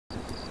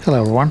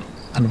Hello everyone,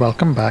 and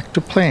welcome back to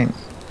Playne.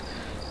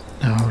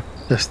 Now,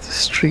 does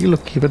this tree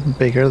look even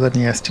bigger than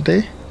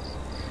yesterday?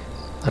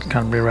 That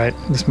can't be right.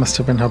 This must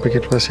have been how big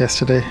it was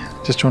yesterday.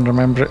 Just don't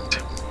remember it.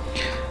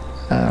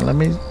 Let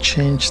me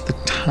change the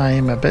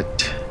time a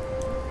bit.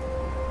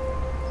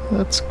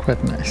 That's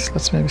quite nice.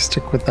 Let's maybe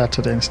stick with that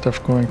today instead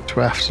of going to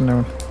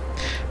afternoon.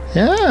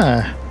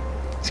 Yeah,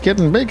 it's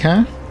getting big,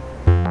 huh?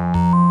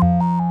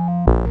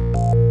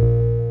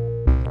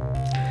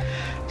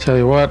 Tell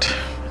you what,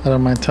 I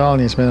don't mind telling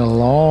you, it's been a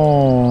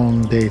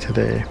long day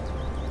today,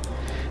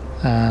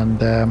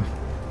 and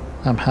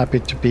I'm happy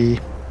to be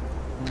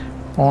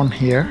on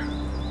here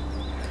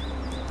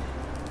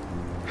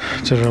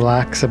to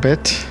relax a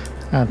bit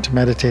and to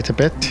meditate a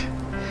bit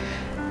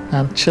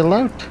and chill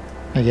out,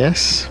 I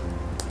guess,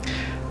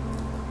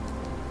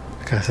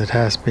 because it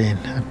has been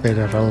a bit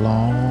of a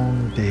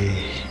long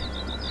day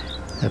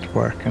at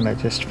work and I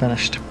just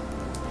finished.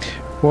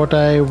 What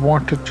I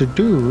wanted to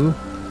do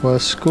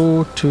was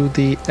go to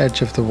the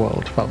edge of the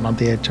world. Well, not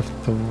the edge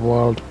of the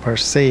world per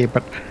se,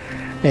 but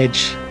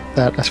edge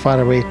that as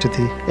far away to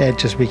the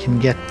edge as we can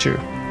get to.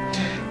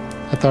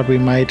 I thought we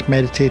might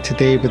meditate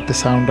today with the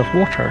sound of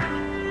water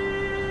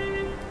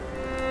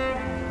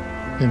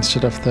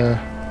instead of the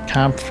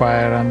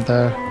campfire and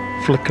the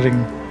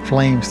flickering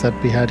flames that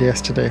we had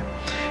yesterday.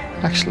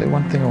 Actually,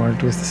 one thing I want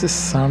to do is, this is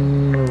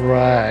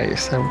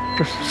sunrise. I would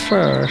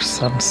prefer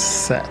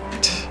sunset.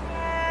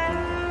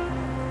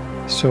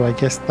 So I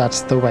guess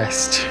that's the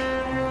west.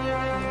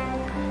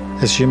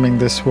 Assuming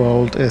this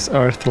world is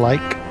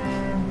Earth-like.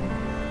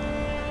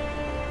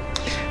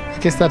 I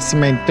guess that's the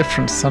main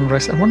difference.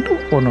 Sunrise. I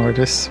wonder. Oh no, it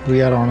is.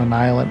 We are on an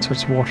island, so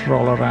it's water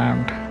all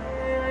around.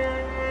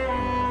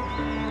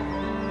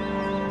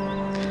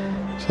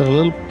 So there are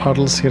little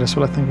puddles here as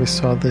well. I think we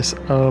saw this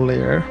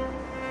earlier.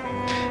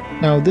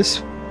 Now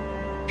this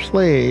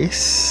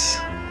place,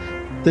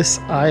 this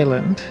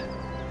island,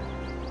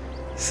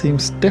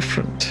 seems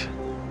different.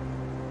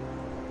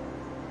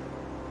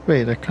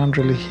 Wait, I can't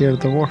really hear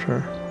the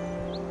water.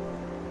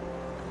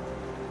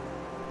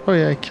 Oh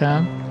yeah, I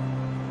can.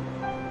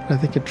 I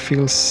think it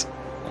feels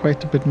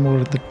quite a bit more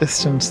in the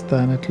distance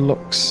than it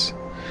looks.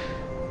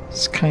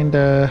 It's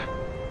kinda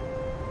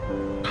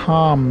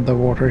calm, the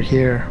water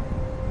here.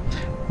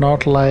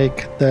 Not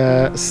like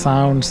the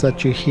sounds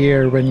that you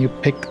hear when you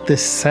pick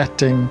this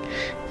setting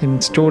in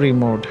story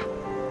mode.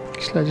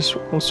 Actually, I just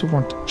also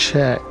want to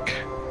check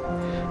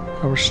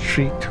our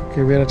streak.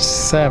 Okay, we're at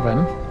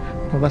 7.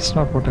 No, that's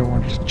not what I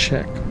wanted to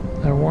check.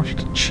 I wanted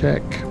to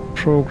check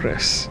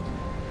progress.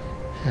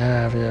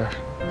 Yeah, we are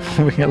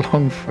moving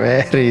along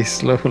very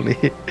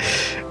slowly.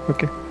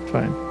 Okay,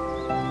 fine.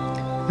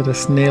 At a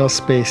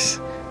snail's pace.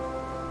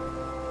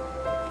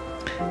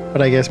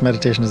 But I guess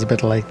meditation is a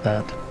bit like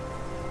that.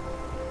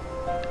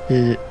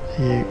 You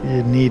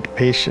need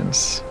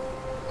patience.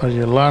 Or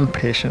you learn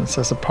patience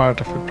as a part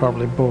of it.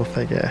 Probably both,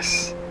 I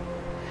guess.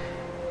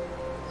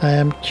 I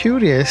am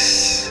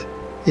curious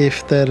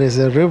if there is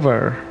a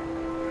river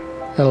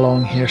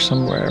along here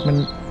somewhere. I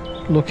mean,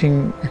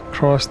 looking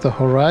across the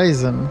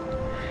horizon,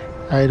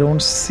 I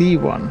don't see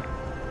one.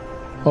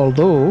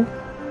 Although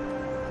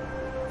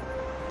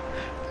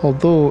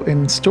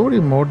in story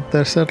mode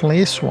there certainly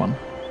is one.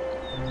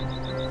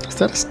 Is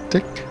that a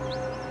stick?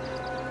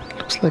 It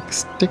looks like a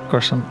stick or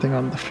something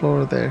on the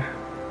floor there.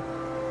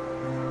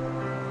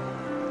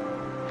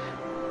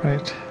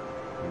 Right.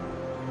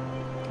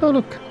 Oh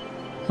look,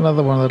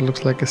 another one that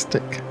looks like a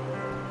stick.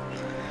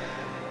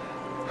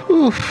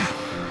 Oof.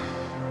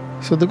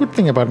 So the good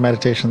thing about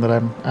meditation that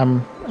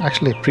I'm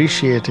actually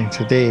appreciating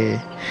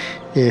today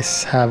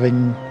is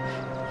having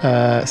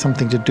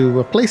something to do,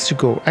 a place to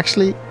go.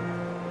 Actually,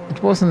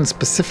 it wasn't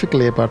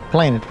specifically about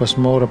Playne. It was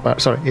more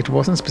about, it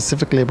wasn't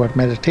specifically about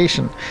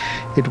meditation.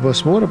 It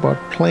was more about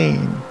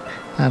Playne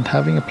and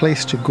having a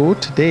place to go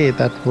today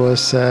that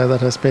was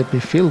that has made me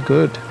feel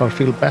good or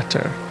feel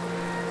better.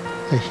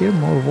 I hear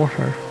more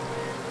water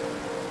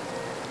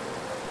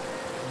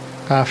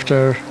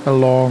after a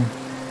long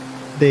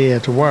day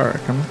at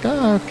work. I'm like,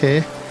 oh,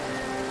 okay,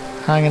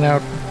 hanging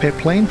out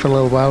Playne for a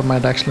little while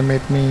might actually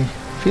make me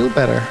feel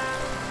better.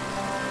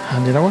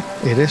 And you know what?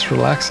 It is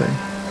relaxing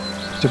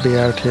to be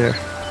out here.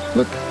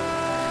 Look,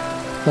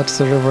 that's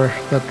the river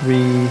that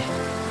we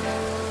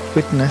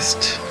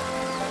witnessed,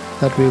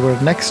 that we were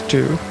next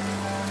to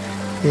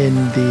in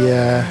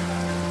the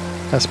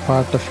as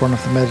part of one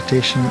of the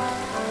meditation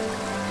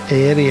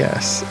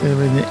areas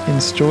in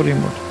story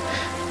mode.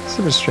 It's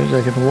a bit strange.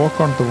 I can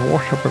walk on the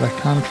water, but I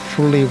can't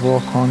fully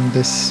walk on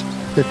this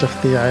bit of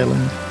the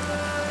island.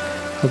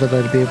 So that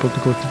I'd be able to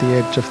go to the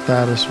edge of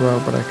that as well,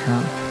 but I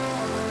can't.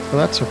 So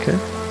that's okay.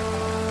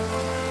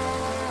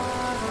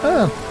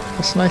 Oh,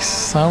 that's nice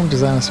sound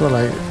design as well.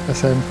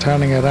 As I'm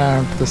turning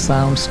around, the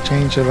sounds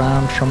change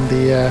around from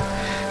the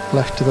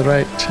left to the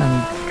right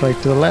and right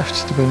to the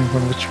left, depending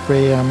on which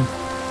way I'm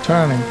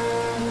turning.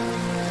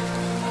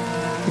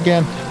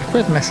 Again,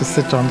 quite nice to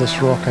sit on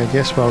this rock, I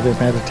guess, while we're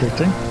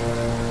meditating.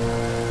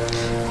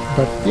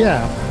 But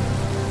yeah,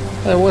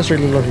 I was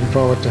really looking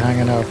forward to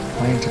hanging out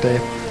Playne today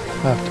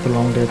after a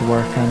long day at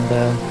work, and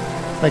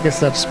I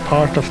guess that's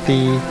part of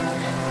the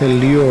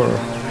allure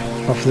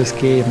of this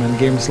game and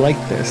games like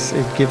this.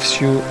 It gives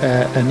you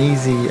an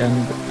easy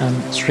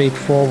and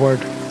straightforward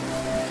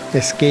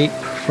escape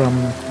from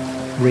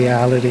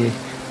reality,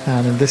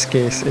 and in this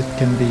case it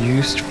can be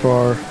used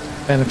for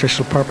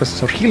beneficial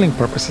purposes or healing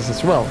purposes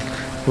as well,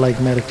 like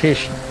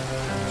meditation.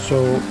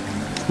 So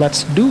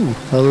let's do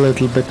a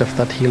little bit of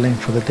that healing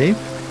for the day.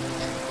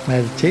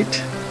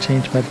 Meditate,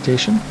 change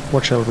meditation.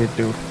 What shall we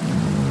do?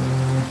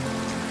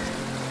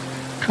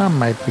 Calm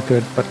might be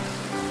good, but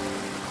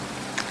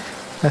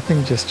I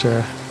think just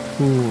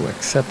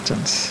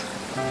acceptance.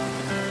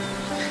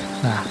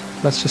 Nah,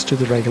 let's just do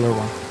the regular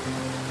one.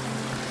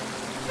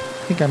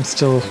 I think I'm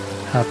still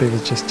happy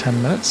with just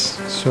 10 minutes,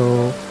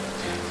 so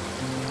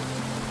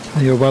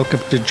you're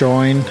welcome to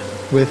join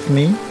with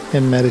me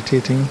in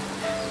meditating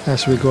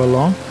as we go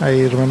along.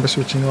 I remember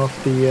switching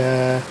off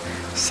the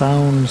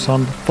sounds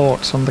on the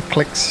thoughts, on the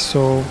clicks,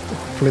 so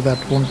hopefully that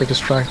won't be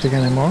distracting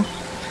anymore.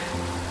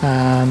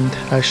 And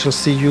I shall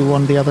see you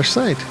on the other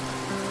side.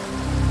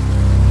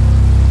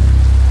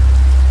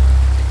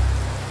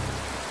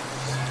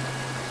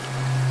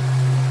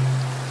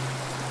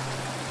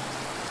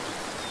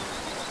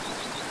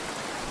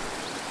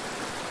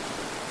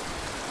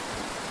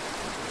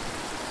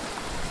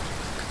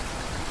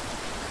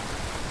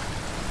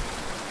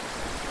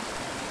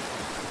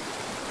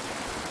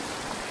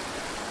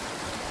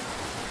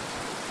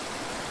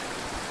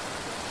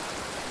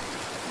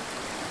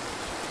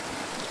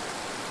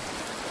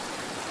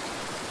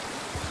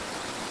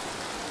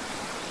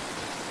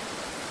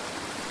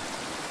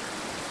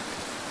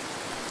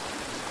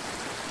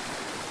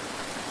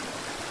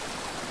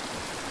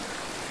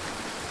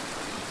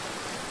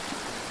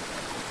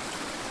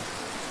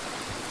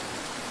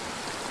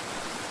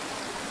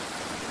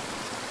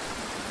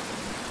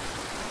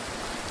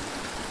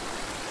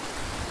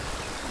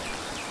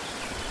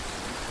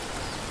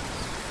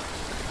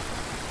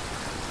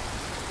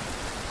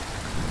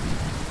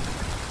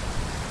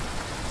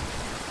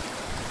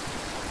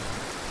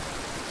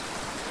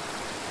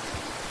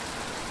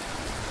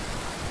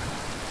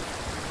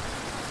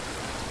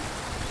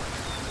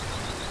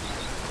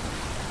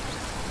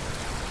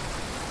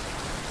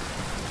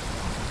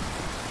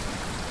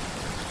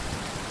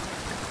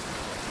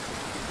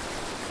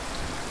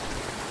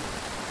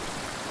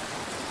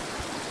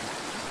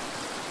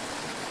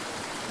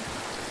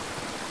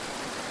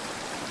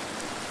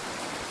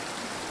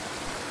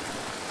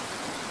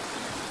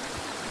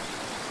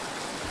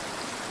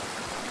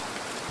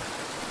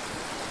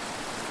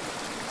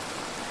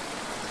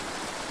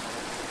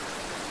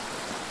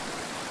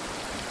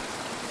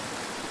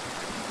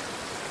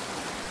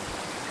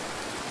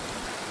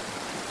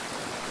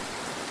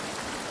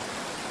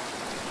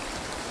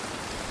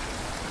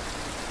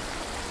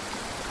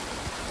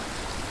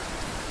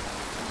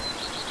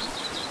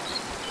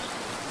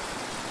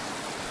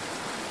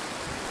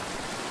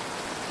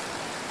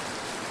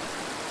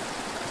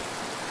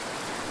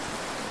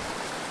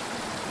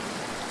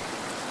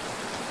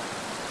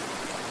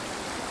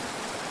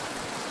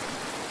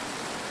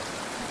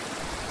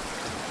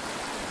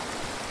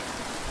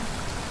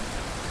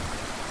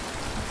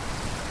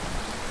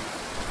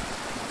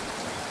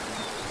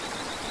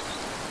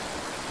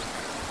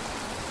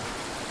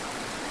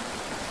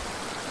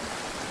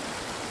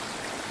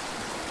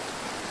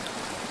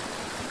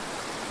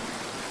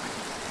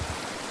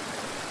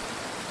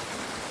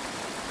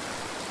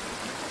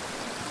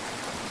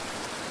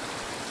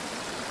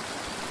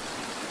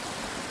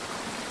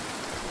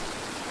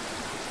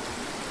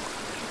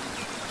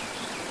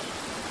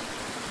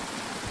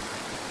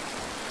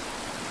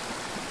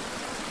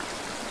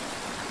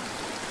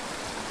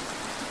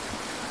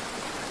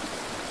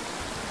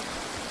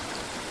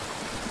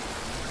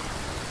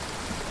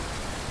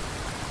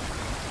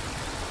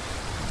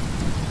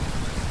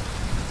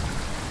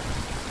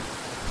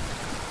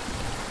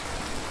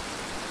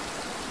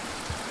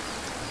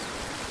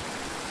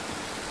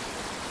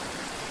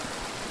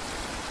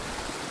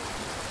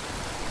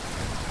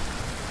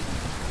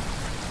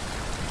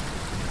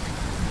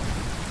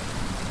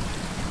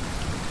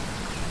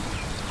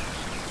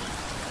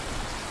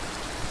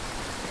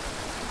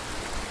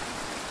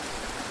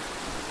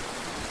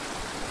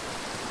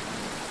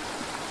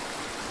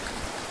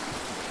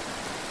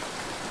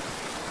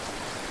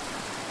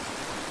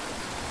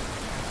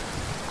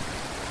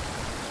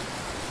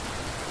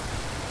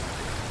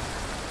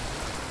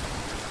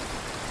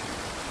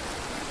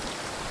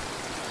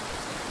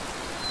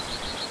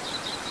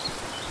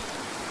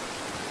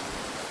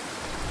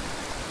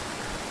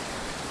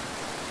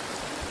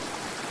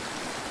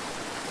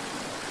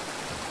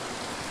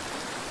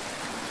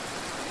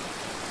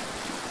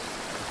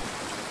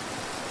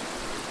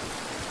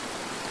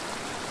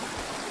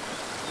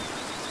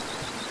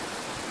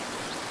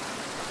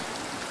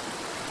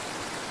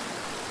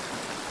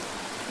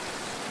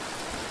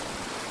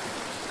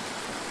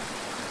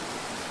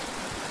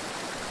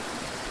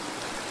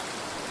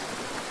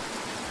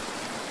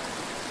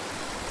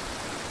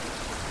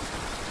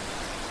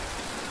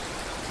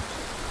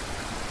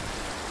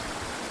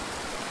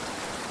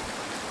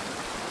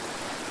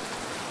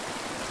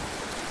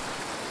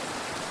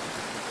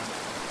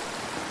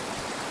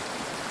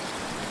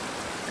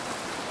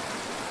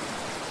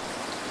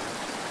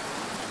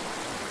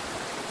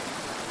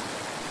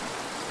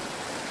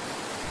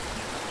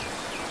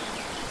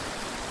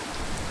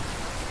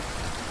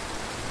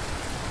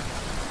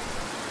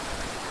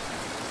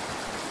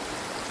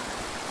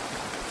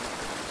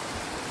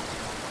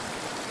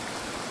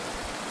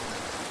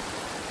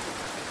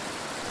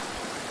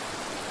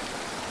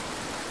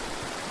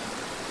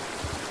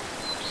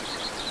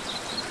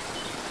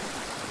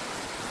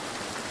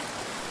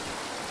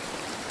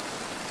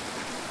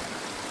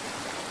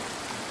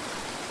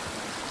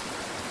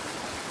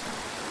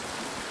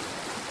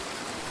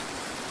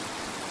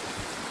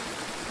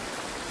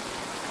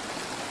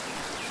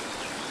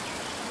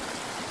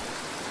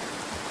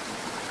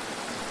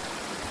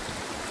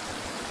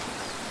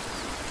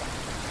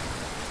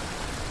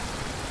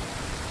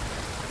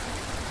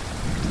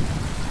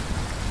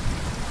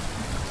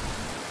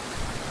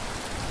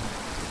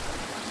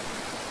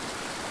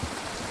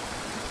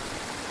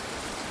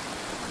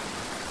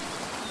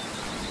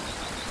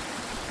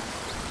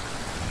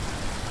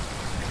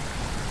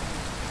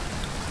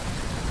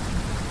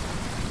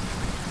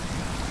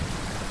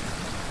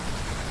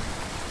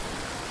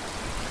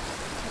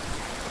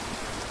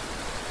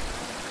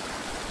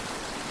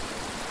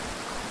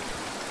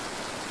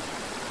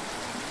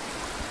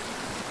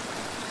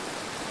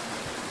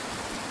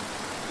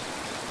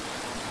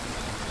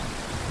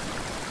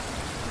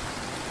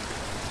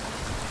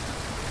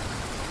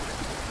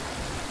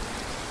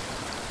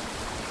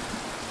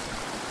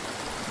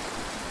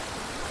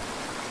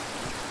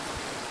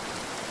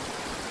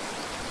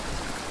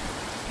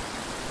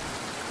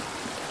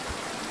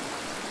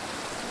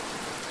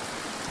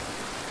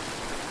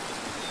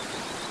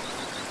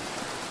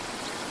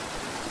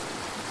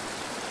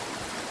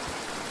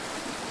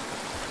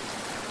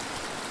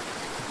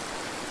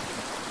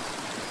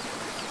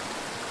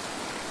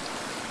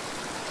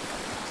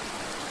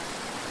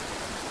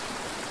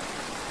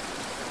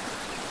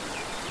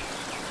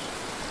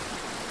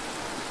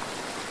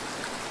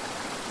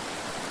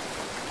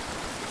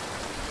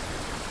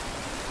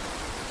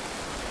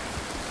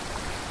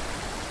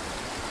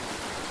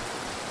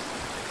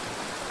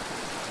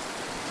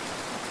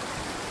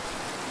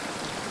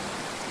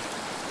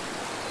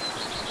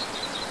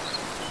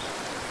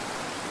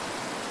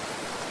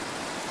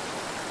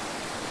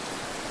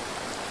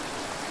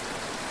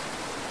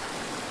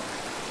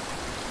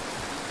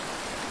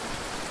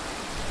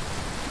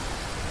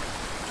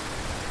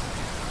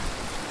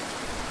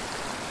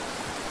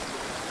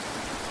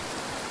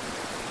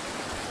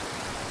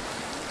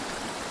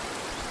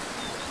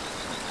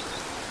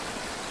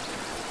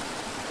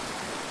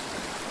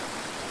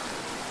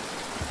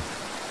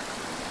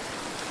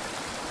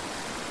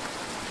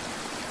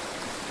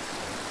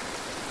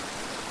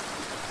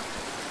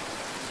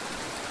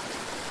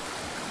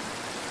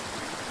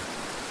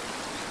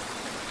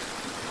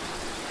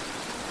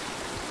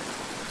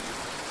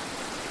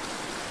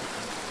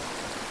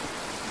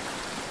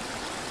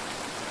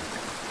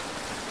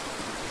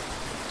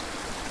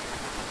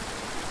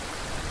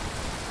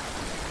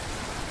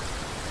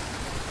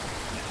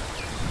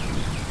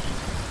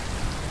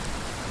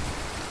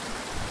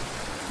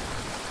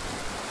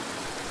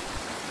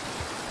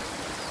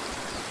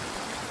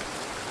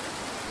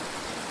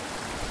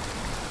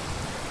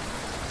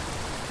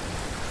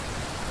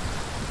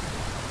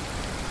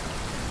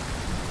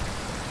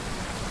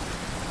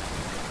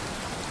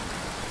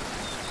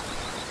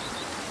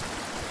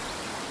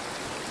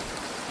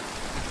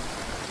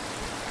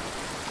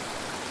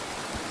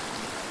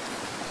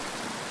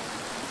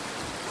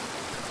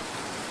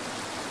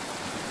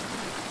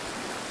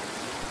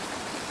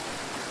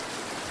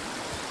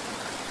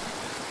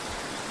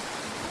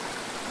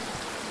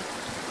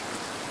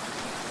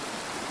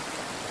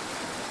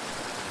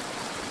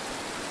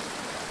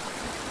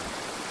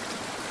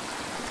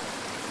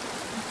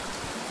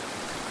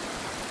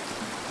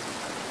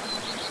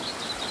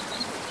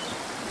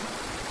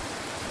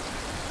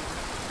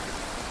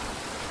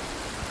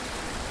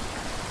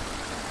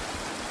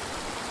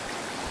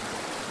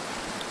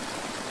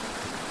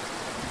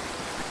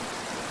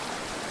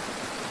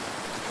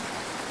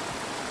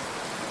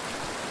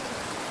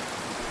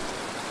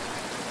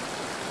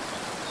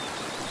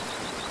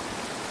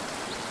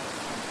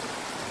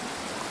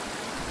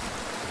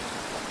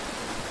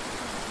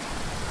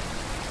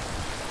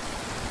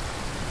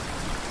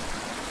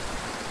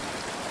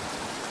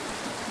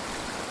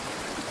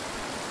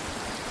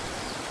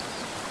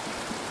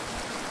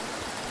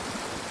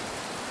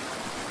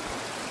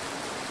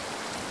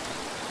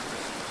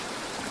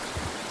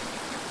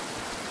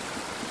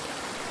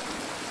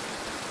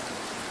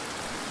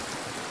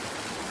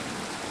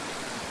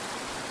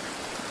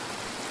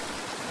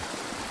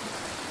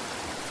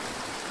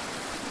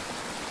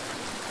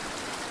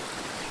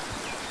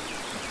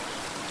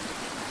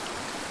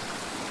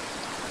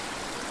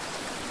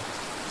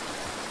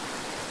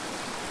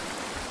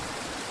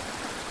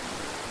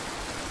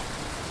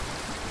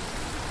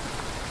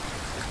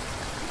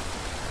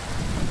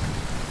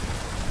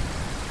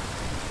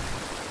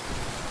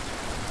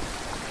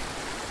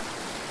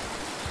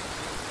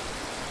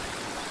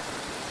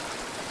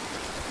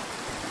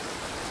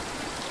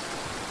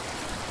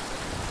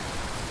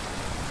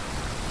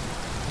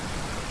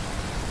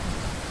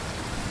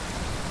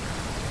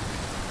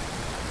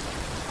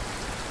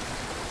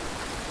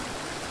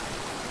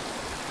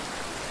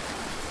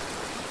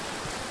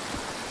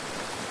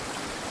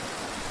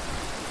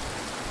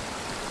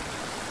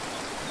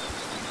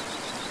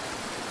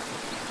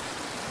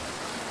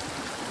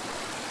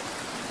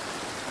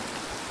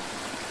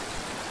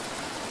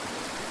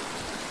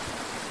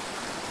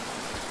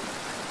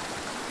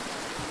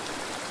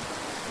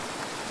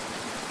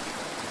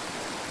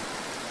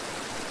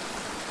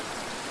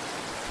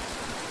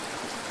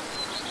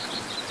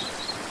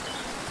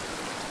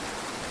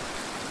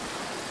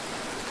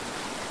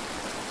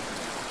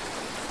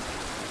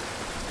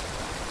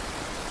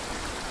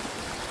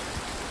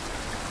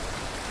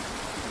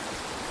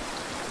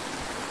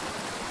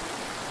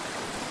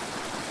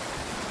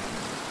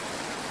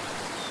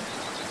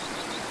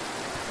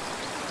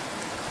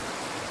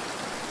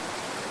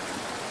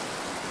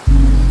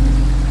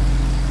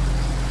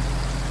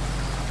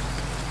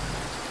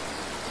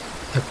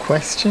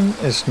 question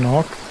is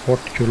not what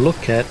you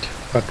look at,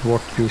 but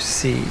what you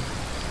see.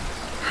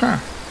 Huh.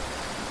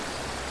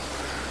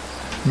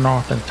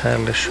 Not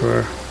entirely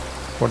sure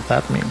what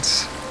that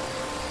means.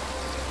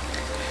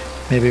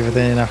 Maybe with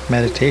enough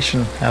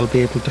meditation I'll be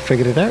able to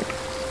figure it out.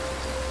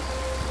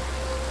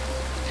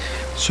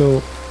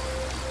 So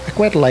I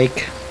quite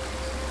liked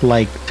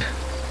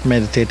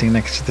meditating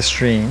next to the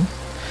stream.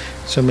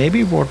 So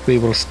maybe what we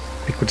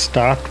could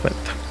start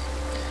with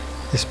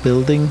is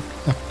building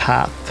a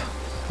path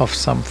of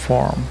some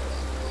form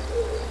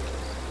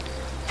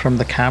from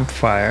the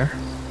campfire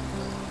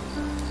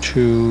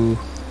to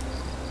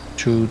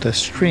the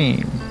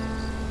stream.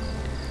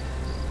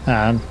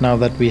 And now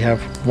that we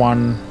have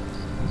one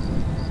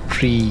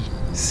tree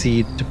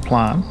seed to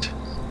plant,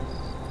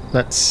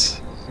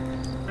 let's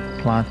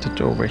plant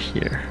it over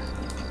here.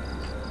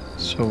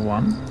 So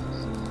one.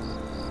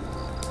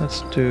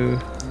 Let's do...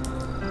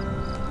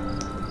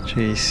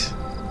 Jeez.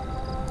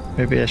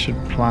 Maybe I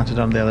should plant it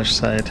on the other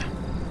side.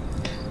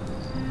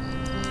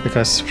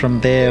 Because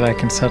from there I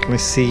can certainly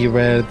see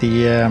where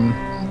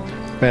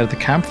the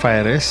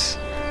campfire is.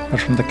 But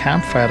from the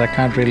campfire I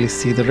can't really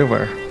see the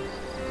river.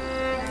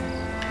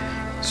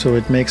 So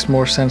it makes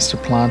more sense to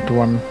plant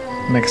one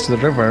next to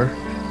the river,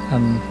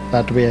 and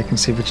that way I can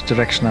see which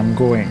direction I'm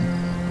going.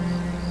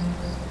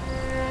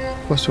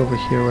 It was over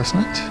here,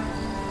 wasn't it?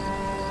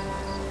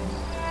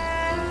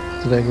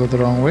 Did I go the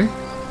wrong way?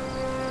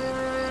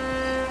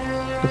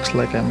 Looks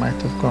like I might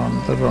have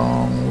gone the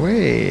wrong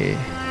way.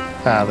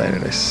 Ah, there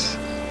it is.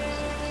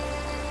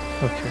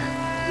 Okay.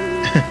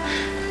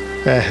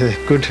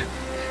 Good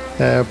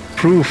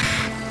proof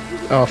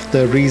of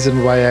the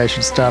reason why I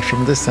should start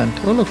from this end.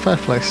 Oh look,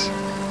 fireflies.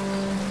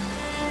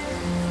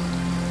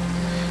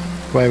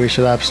 Why we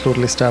should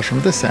absolutely start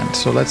from this end.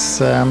 So let's,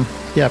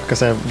 yeah,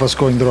 because I was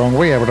going the wrong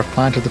way. I would have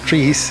planted the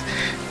trees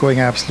going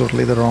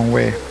absolutely the wrong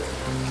way.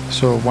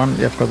 So one,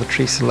 I've got the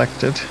tree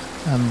selected,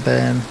 and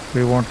then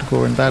we want to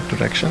go in that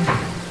direction.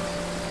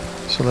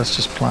 So let's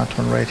just plant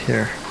one right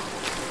here.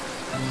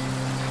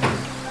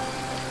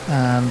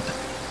 And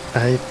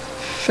I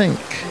think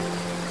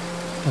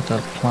that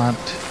I'll plant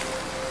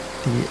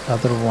the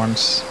other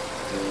ones.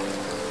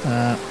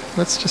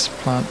 Let's just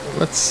plant,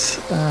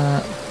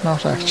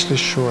 not actually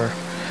sure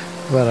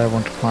where I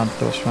want to plant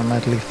those, so I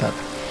might leave that.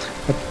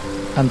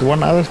 And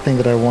one other thing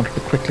that I wanted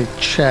to quickly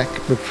check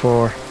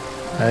before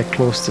I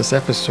close this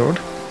episode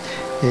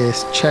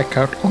is check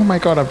out, oh my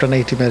god, I've done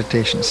 80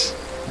 meditations.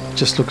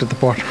 Just looked at the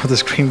bottom of the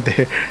screen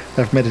there.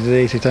 I've meditated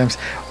 80 times.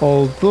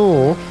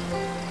 Although, I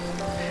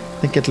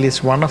think at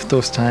least one of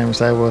those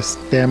times I was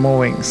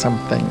demoing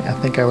something. I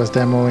think I was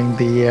demoing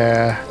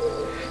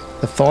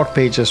the thought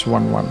pages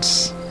one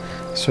once.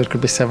 So it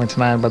could be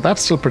 79, but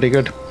that's still pretty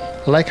good.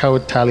 I like how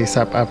it tallies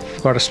up.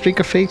 I've got a streak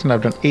of 8 and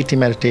I've done 80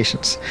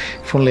 meditations.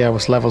 If only I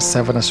was level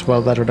 7 as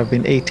well, that would have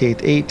been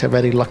 888, a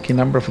very lucky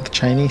number for the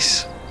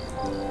Chinese.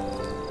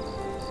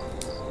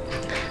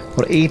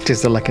 Or 8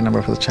 is the lucky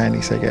number for the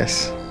Chinese, I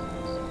guess.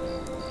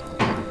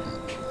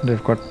 And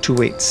we've got 2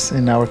 8s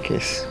in our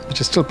case,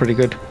 which is still pretty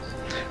good.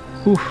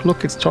 Ooh,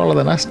 look, it's taller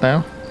than us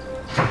now.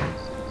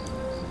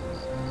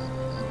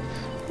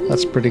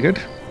 That's pretty good.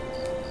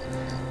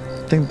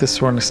 I think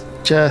this one is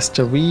just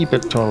a wee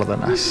bit taller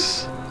than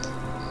us.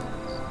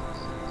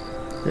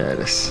 Yeah, it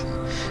is.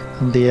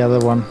 And the other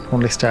one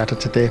only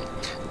started today.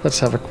 Let's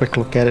have a quick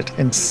look at it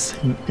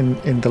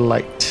in the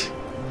light.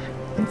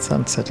 And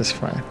sunset is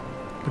fine.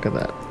 Look at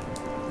that.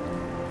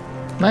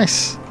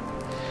 Nice.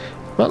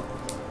 Well,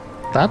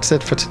 that's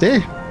it for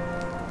today.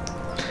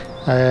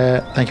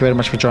 Thank you very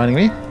much for joining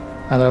me,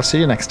 and I'll see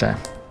you next time.